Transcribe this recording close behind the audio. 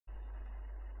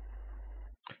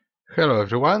Hello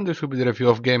everyone, this will be the review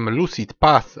of game Lucid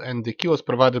Path, and the key was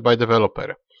provided by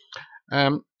developer.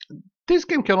 Um, this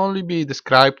game can only be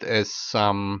described as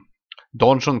some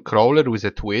dungeon crawler with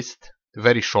a twist, a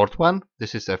very short one.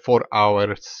 This is a 4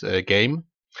 hours game,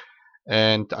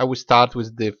 and I will start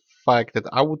with the fact that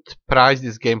I would price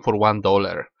this game for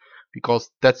 $1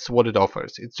 because that's what it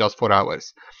offers. It's just 4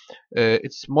 hours.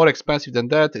 It's more expensive than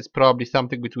that. It's probably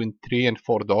something between $3 and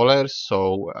 $4,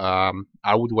 so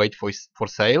I would wait for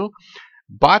sale.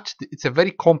 But it's a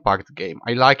very compact game.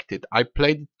 I liked it. I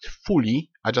played it fully.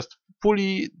 I just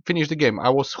fully finished the game. I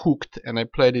was hooked, and I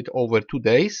played it over 2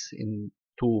 days in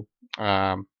two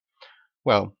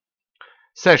well,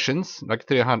 sessions, like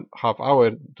 3.5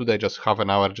 hours. Today just half an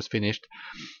hour, just finished.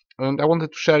 And I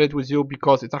wanted to share it with you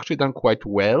because it's actually done quite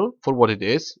well for what it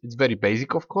is. It's very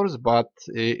basic, of course, but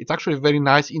it's actually a very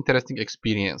nice, interesting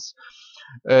experience.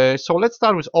 So let's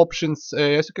start with options.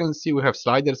 As you can see, we have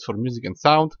sliders for music and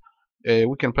sound.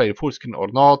 We can play full screen or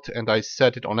not, and I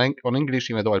set it on English,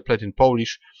 even though I played in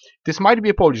Polish. This might be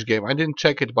a Polish game. I didn't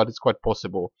check it, but it's quite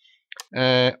possible.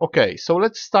 Okay, so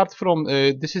let's start from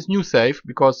this is new save,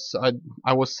 because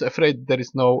I was afraid there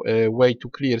is no way to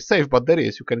clear save, but there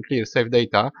is. You can clear save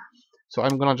data. So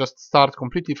I'm gonna just start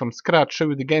completely from scratch, show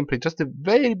you the gameplay, just the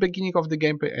very beginning of the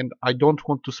gameplay, and I don't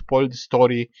want to spoil the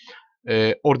story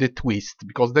or the twist,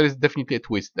 because there is definitely a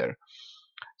twist there.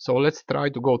 So let's try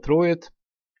to go through it.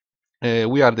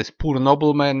 We are this poor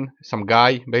nobleman, some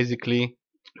guy basically,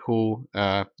 who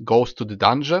goes to the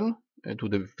dungeon, to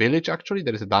the village. Actually,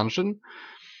 there is a dungeon,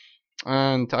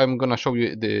 and I'm gonna show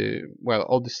you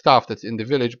all the stuff that's in the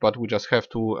village, but we just have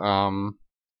to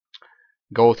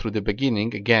go through the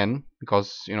beginning again,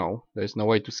 because there's no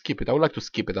way to skip it. I would like to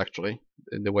skip it, actually.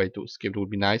 The way to skip it would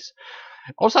be nice.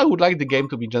 Also, I would like the game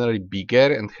to be generally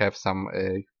bigger and have some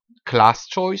class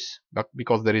choice, but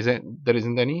because there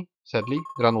isn't any. Sadly,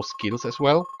 there are no skills as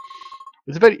well.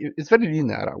 It's very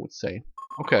linear, I would say.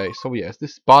 Okay, so yes,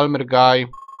 this Balmer guy,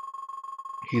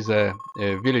 he's a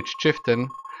village chieftain,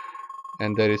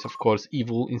 and there is of course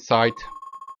evil inside,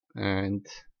 and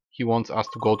he wants us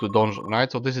to go to dungeon,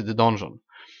 right? So this is the dungeon.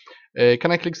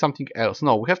 Can I click something else?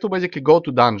 No, we have to basically go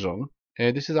to dungeon.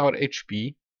 This is our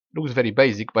HP. Looks very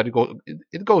basic, but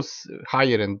it goes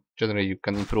higher, and generally you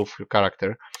can improve your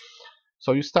character.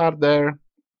 So you start there,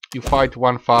 you fight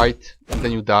one fight, and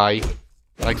then you die,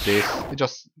 like this.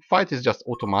 Fight is just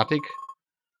automatic,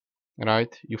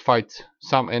 right? You fight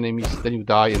some enemies, then you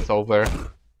die, and it's over.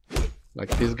 Like,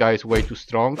 this guy is way too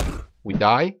strong. We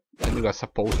die, and you are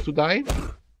supposed to die.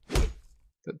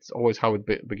 That's always how it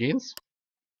begins.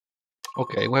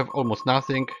 Okay, we have almost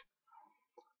nothing.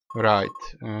 Right,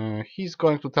 he's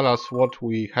going to tell us what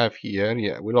we have here.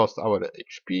 Yeah, we lost our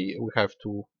HP. We have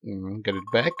to get it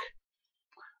back.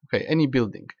 Okay, any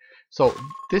building. So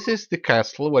this is the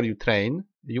castle where you train.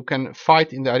 You can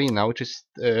fight in the arena, which is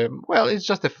it's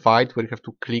just a fight where you have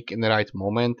to click in the right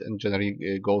moment and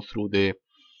generally go through the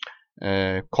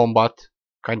combat,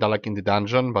 kind of like in the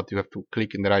dungeon, but you have to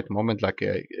click in the right moment, like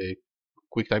a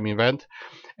quick time event,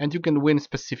 and you can win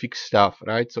specific stuff,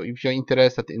 right? So if you're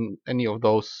interested in any of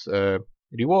those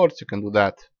rewards, you can do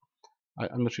that.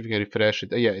 I'm not sure if you can refresh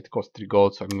it. Yeah, it costs 3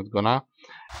 gold, so I'm not gonna.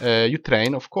 You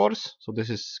train, of course, so this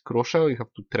is crucial. You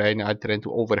have to train. I train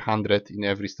to over 100 in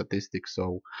every statistic,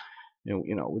 so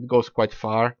it goes quite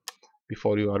far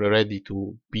before you are ready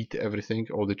to beat everything,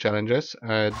 all the challenges.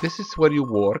 This is where you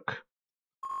work.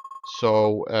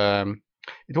 So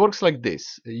it works like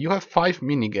this. You have 5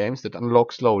 mini games that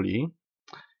unlock slowly.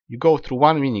 You go through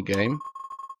one mini game,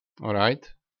 all right,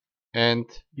 and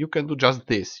you can do just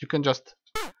this. You can just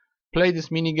play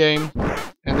this mini game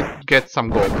and get some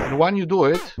gold. And when you do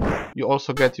it, you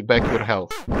also get back your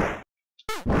health.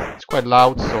 It's quite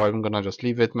loud, so I'm gonna just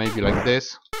leave it maybe like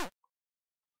this.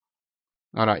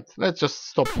 Alright, let's just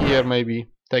stop here, maybe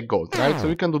take gold, right? So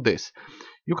you can do this.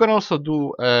 You can also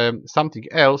do something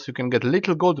else. You can get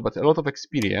little gold but a lot of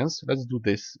experience. Let's do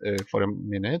this for a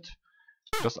minute,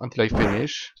 just until I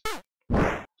finish.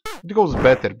 It goes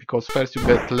better because first you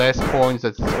get less points,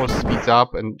 that all speeds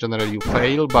up, and generally you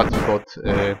fail, but you got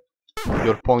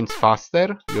your points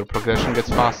faster, your progression gets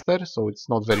faster, so it's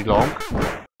not very long.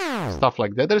 Stuff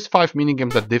like that. There's 5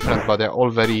 minigames that are different, but they're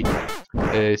all very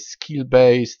skill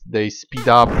based. They speed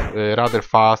up rather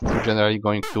fast. You're generally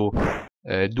going to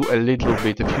do a little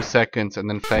bit, a few seconds, and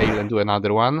then fail and do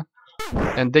another one.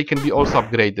 And they can be also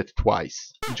upgraded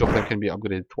twice. Each of them can be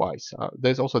upgraded twice.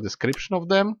 There's also a description of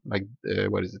them, like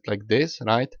where is it, like this,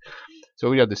 right? So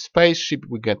we are the spaceship,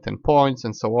 we get 10 points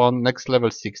and so on. Next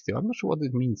level 60. I'm not sure what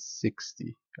it means,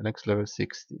 60. Next level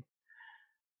 60.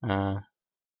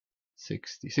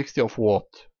 60 of what?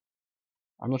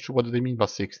 I'm not sure what do they mean by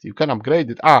 60. You can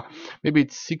upgrade it. Ah, maybe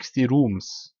it's 60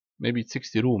 rooms. Maybe it's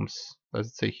 60 rooms. Does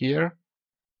it say here?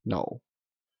 No.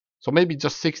 So maybe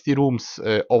just 60 rooms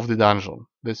of the dungeon.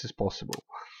 This is possible.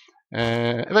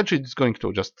 Eventually it's going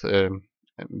to just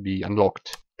be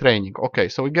unlocked. Training. Okay,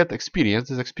 so we get experience.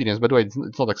 This experience, by the way,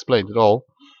 it's not explained at all.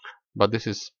 But this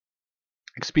is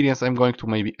experience I'm going to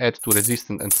maybe add to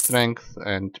resistance and strength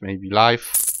and maybe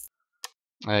life.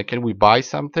 Can we buy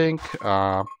something?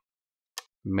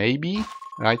 Maybe.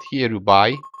 Right here you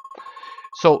buy.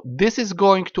 So this is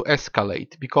going to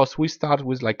escalate because we start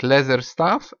with like lesser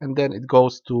stuff and then it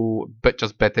goes to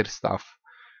just better stuff.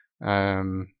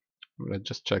 Let's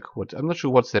just check what. I'm not sure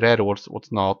what's rare,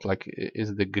 what's not. Like,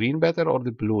 is the green better or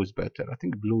the blue is better? I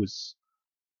think blue is.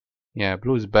 Yeah,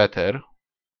 blue is better.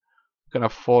 We can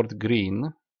afford green.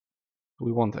 Do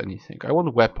we want anything? I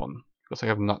want weapon because I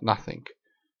have nothing,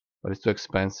 but it's too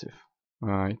expensive.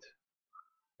 Alright.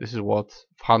 This is what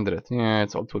 100. Yeah,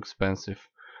 it's all too expensive.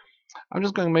 I'm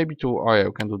just going maybe to. Oh yeah,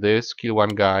 we can do this. Kill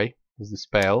one guy with the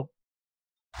spell.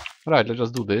 Alright, let's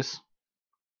just do this.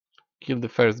 Kill the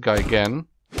first guy again.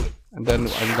 And then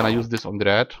I'm gonna use this on the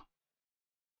red.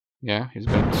 Yeah, he's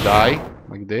going to die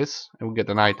like this, and we get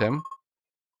an item.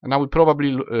 And now we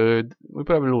probably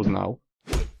lose now.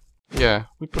 Yeah,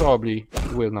 we probably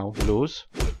will now lose.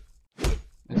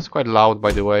 It's quite loud,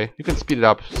 by the way. You can speed it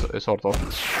up, sort of.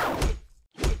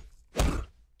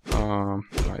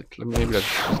 Right, maybe let's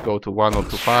just go to 1 or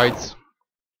 2 fights.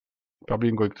 Probably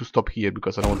I'm going to stop here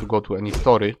because I don't want to go to any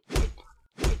story.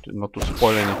 Not to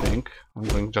spoil anything. I'm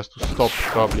going just to stop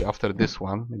probably after this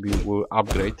one. Maybe we'll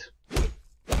upgrade.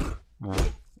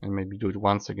 And maybe do it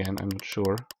once again, I'm not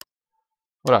sure.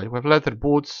 Alright, we have leather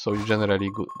boots, so you generally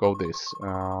go this.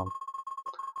 You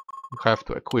have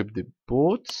to equip the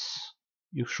boots.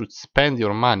 You should spend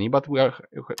your money, but we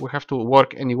have to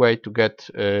work anyway to get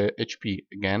HP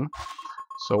again.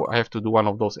 So I have to do one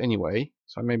of those anyway.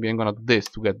 So maybe I'm gonna do this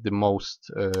to get the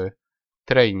most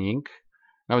training.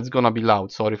 Now it's gonna be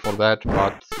loud, sorry for that,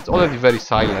 but it's already very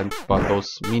silent, but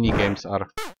those mini games are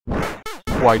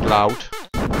quite loud,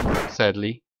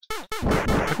 sadly.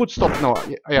 I could stop, no,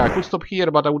 yeah, I could stop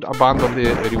here, but I would abandon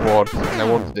the reward and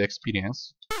I want the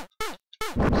experience.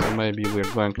 So maybe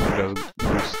we're going to just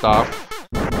do stuff.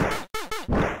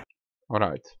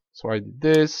 Alright, so I did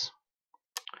this.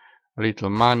 A little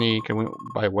money. Can we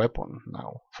buy a weapon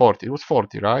now? 40. It was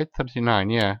 40, right? 39,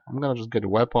 yeah. I'm gonna just get a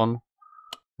weapon.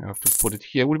 I have to put it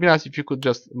here. It would be nice if you could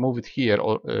just move it here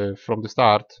or, from the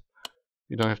start.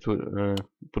 You don't have to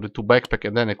put it to backpack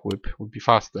and then equip. It would be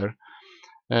faster.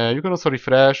 You can also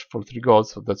refresh for 3 gold,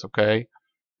 so that's okay.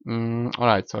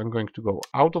 Alright, so I'm going to go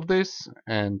out of this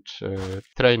and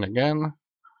train again.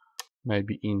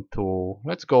 Maybe into...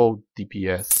 Let's go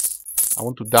DPS. I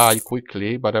want to die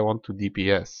quickly, but I want to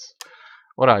DPS.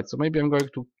 Alright, so maybe I'm going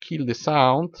to kill the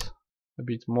sound a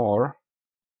bit more.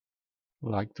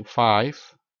 Like to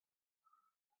 5.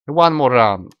 One more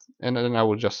round, and then I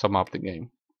will just sum up the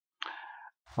game.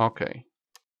 Okay.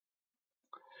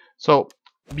 So,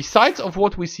 besides of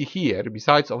what we see here,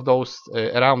 besides of those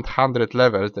around 100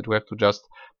 levels that we have to just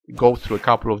go through a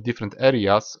couple of different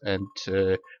areas and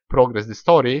progress the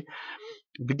story,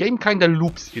 the game kind of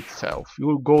loops itself. You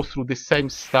will go through the same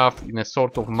stuff in a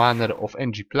sort of manner of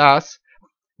NG+,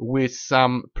 with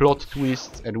some plot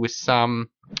twists and with some,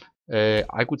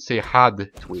 I could say,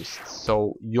 hard twists.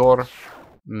 So your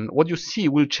what you see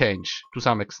will change to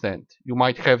some extent. You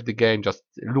might have the game just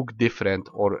look different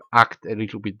or act a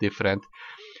little bit different.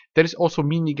 There is also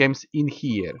mini games in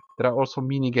here. There are also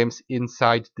mini games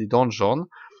inside the dungeon,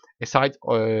 aside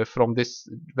from this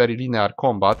very linear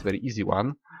combat, very easy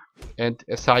one, and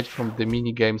aside from the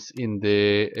mini games in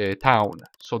the town.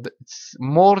 So it's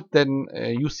more than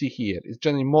you see here. It's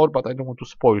generally more, but I don't want to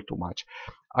spoil too much.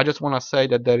 I just want to say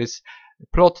that there is a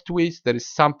plot twist, there is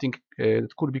something that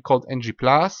could be called NG+,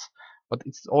 but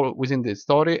it's all within the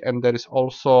story, and there is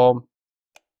also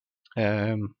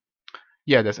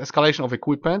yeah, there's escalation of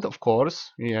equipment, of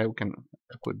course. Yeah, we can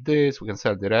equip this, we can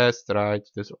sell the rest, right?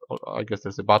 I guess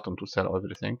there's a button to sell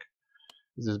everything.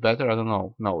 Is this better? I don't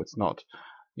know. No, it's not.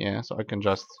 Yeah, so I can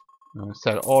just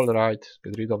sell all, right?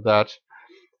 Get rid of that.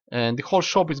 And the whole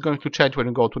shop is going to change when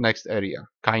you go to next area,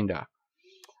 kinda.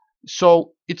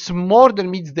 So it's more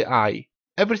than meets the eye.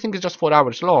 Everything is just 4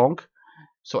 hours long.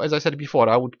 So as I said before,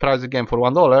 I would price the game for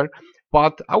 $1,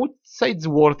 but I would say it's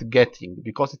worth getting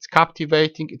because it's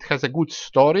captivating. It has a good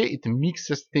story. It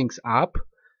mixes things up.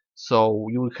 So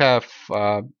you will have,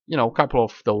 you know, a couple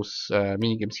of those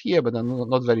mini games here, but they're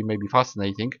not very maybe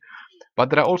fascinating. But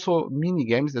there are also mini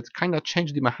games that kind of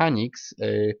change the mechanics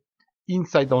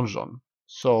inside dungeon.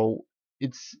 So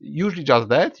it's usually just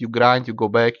that. You grind, you go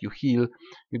back, you heal,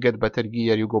 you get better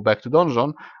gear, you go back to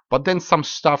dungeon. But then some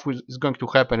stuff is going to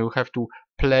happen. You have to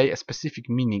play a specific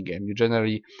mini game. You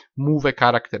generally move a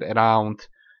character around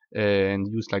and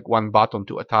use like one button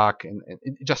to attack, and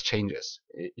it just changes.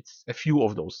 It's a few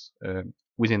of those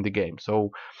within the game.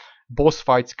 So boss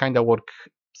fights kind of work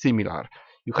similar.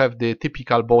 You have the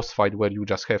typical boss fight where you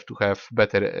just have to have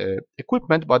better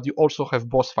equipment, but you also have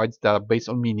boss fights that are based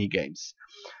on mini games.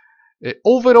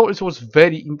 Overall, it was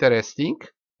very interesting,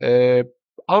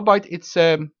 albeit it's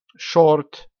a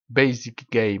short, basic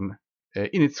game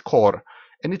in its core,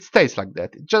 and it stays like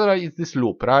that. Generally, it's this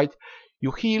loop, right?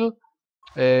 You heal,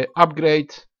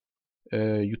 upgrade,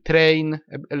 you train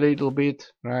a little bit,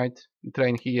 right? You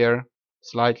train here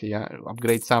slightly,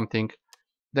 upgrade something,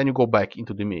 then you go back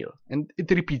into the mill, and it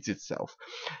repeats itself.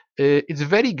 It's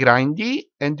very grindy,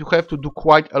 and you have to do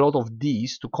quite a lot of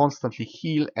these to constantly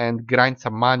heal and grind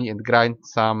some money and grind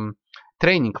some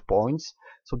training points.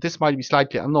 So this might be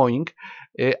slightly annoying.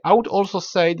 I would also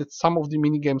say that some of the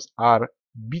minigames are a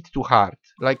bit too hard.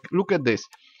 Like, look at this.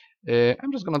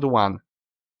 I'm just gonna do one.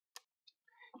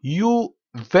 You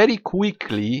very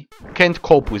quickly can't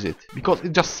cope with it because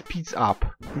it just speeds up.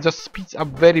 It just speeds up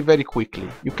very, very quickly.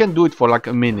 You can do it for like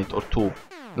a minute or two.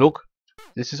 Look,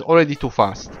 this is already too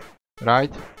fast,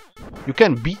 right? You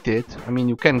can beat it. I mean,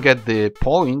 you can get the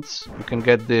points, you can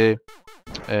get the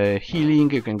healing,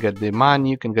 you can get the money,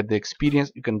 you can get the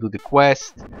experience, you can do the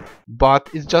quest, but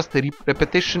it's just a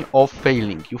repetition of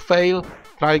failing. You fail,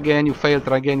 try again, you fail,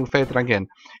 try again, you fail, try again.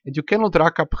 And you cannot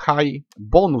rack up high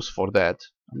bonus for that.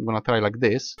 I'm gonna try like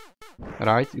this,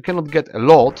 right? You cannot get a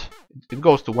lot. It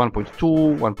goes to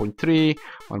 1.2, 1.3,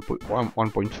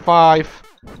 1.5.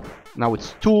 Now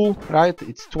it's 2, right?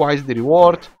 It's twice the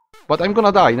reward. But I'm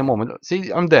gonna die in a moment.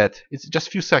 See, I'm dead. It's just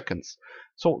a few seconds.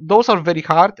 So those are very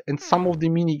hard, and some of the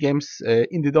mini games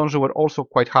in the dungeon were also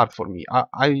quite hard for me.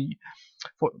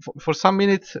 For some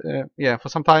minutes, for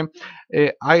some time,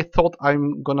 I thought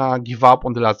I'm gonna give up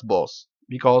on the last boss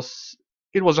because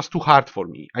it was just too hard for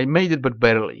me. I made it, but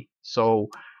barely. So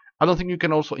I don't think you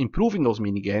can also improve in those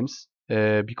mini games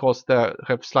because they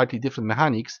have slightly different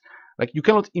mechanics. Like, you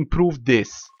cannot improve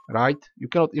this, right? You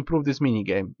cannot improve this mini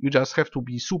game. You just have to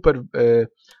be super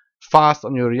fast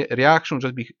on your reaction.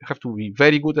 Have to be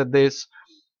very good at this.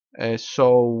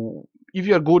 So if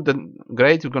you are good, then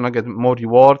great, you're gonna get more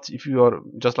rewards. If you are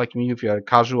just like me, if you are a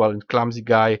casual and clumsy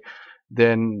guy,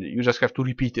 then you just have to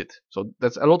repeat it. So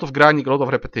that's a lot of grinding, a lot of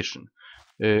repetition.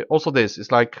 Also, this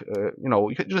is like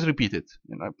you can just repeat it.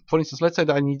 For instance, let's say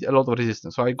that I need a lot of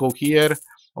resistance, so I go here.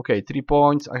 Okay, 3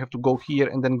 points. I have to go here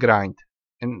and then grind,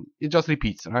 and it just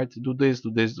repeats, right? Do this,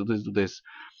 do this, do this, do this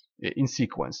in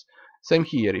sequence. Same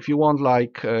here. If you want,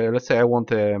 like, let's say I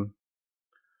want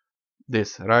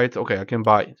this, right? Okay, I can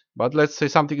buy it. But let's say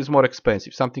something is more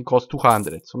expensive. Something costs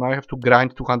 200. So now I have to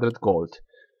grind 200 gold.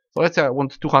 So let's say I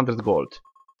want 200 gold.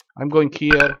 I'm going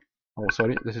here. Oh,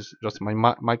 sorry, this is just my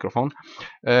microphone.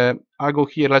 I go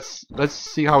here. Let's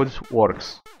see how it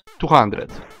works.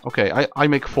 200. Okay, I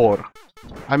make 4.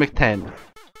 I make 10.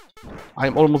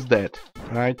 I'm almost dead,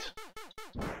 right?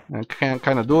 I can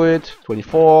kind of do it.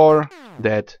 24,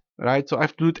 dead, right? So I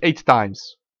have to do it 8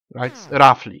 times, right?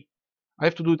 Roughly. I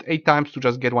have to do it 8 times to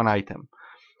just get one item.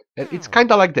 And it's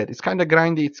kind of like that. It's kind of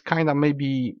grindy. It's kind of might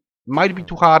be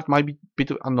too hard, might be a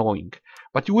bit annoying.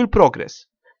 But you will progress.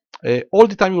 All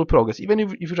the time you will progress. Even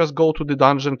if you just go to the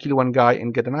dungeon, kill one guy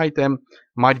and get an item,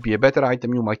 might be a better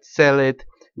item, you might sell it.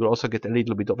 You'll also get a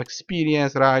little bit of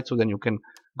experience, right? So then you can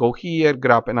go here,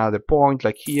 grab another point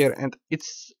like here, and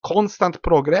it's constant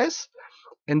progress.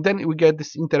 And then we get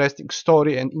this interesting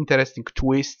story and interesting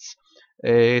twists,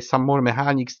 some more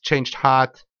mechanics, changed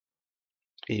hat,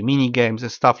 mini games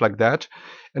and stuff like that.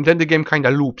 And then the game kind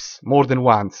of loops more than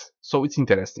once, so it's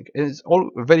interesting. It's all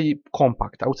very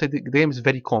compact. I would say the game is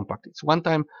very compact. It's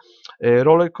one-time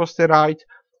roller coaster ride,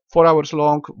 4 hours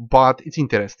long, but it's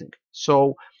interesting.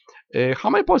 So how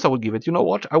many points I would give it? You know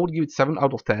what? I would give it 7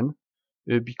 out of 10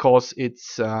 because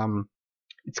it's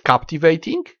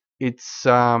captivating. It's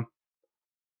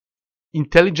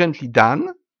intelligently done.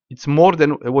 It's more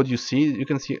than what you see. You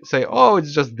can say, oh,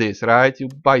 it's just this, right? You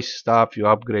buy stuff, you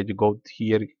upgrade, you go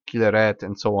here, kill a rat,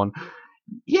 and so on.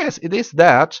 Yes, it is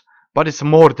that, but it's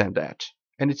more than that.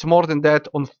 And it's more than that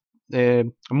on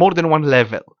more than one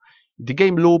level. The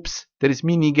game loops, there is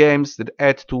mini games that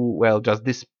add to, well, just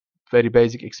this very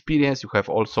basic experience. You have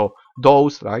also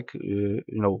those, like,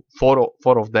 4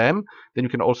 of them. Then you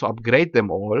can also upgrade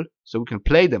them all, so you can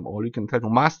play them all. You can try to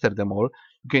master them all.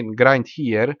 You can grind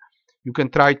here. You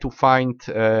can try to find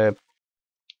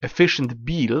efficient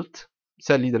build.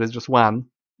 Sadly, there is just one.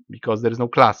 because there is no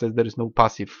classes, there is no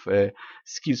passive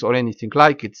skills or anything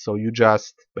like it. So you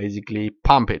just basically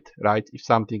pump it, right? If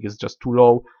something is just too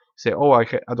low, say, oh, I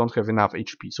don't have enough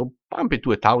HP, so pump it to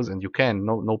 1000. You can,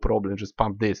 no problem, just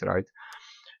pump this, right?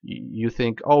 You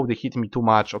think, oh, they hit me too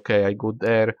much, okay, I go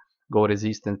there, go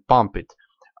resistant, pump it.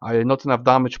 I not enough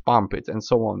damage, pump it, and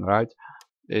so on, right?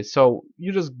 So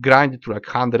you just grind it to like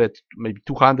 100, maybe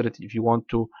 200 if you want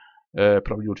to.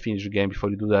 Probably would finish the game before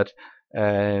you do that.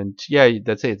 And yeah,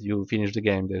 that's it. You finish the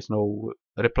game. There's no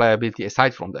replayability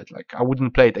aside from that. Like, I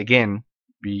wouldn't play it again.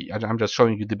 I'm just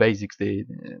showing you the basics, the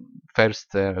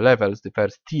first levels, the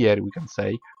first tier, we can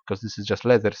say, because this is just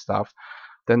leather stuff.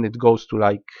 Then it goes to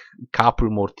like couple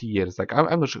more tiers. Like,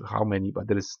 I'm not sure how many, but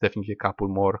there is definitely a couple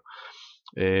more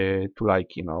to,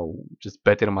 like, you know, just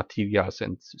better materials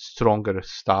and stronger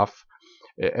stuff.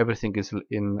 Everything is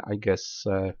in, I guess,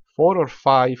 4 or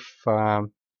 5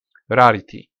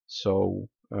 rarity. So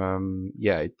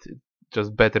yeah, it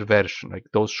just better version. Like,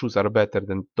 those shoes are better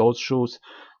than those shoes.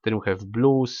 Then we have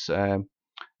blues,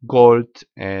 gold,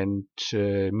 and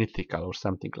mythical or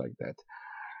something like that.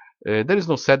 There is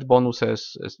no set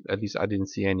bonuses, at least I didn't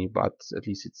see any, but at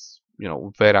least it's, you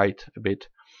know, varied a bit.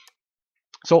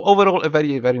 So overall, a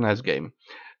very, very nice game.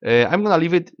 I'm gonna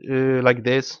leave it like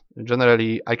this.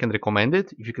 Generally, I can recommend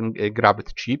it if you can grab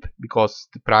it cheap, because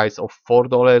the price of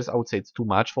 $4, I would say it's too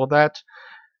much for that,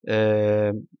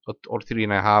 or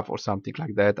 3.5 or something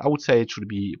like that. I would say it should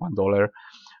be $1.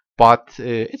 But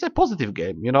it's a positive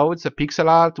game, you know. It's a pixel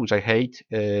art, which I hate.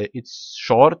 It's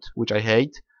short, which I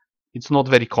hate. It's not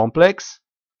very complex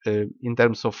in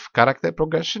terms of character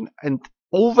progression, and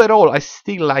overall, I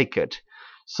still like it.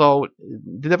 So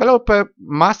the developer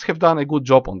must have done a good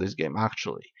job on this game,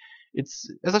 actually. It's,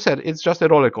 as I said, it's just a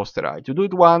roller coaster ride. You do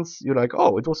it once, you're like,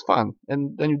 oh, it was fun,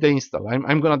 and then you deinstall.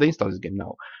 I'm gonna deinstall this game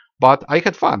now. But I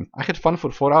had fun. I had fun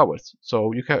for 4 hours.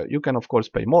 So you can of course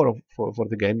pay more for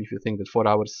the game if you think that 4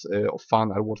 hours of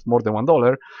fun are worth more than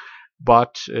 $1.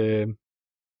 But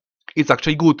it's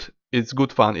actually good. It's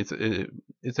good fun.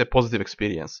 It's a positive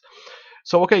experience.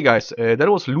 So okay, guys, that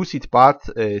was Lucid Path,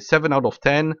 7 out of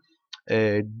 10.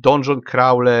 Dungeon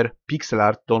crawler, pixel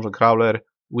art dungeon crawler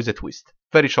with a twist.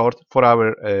 Very short,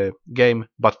 4-hour game,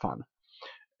 but fun.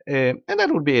 And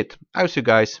that would be it. I'll see you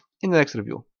guys in the next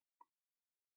review.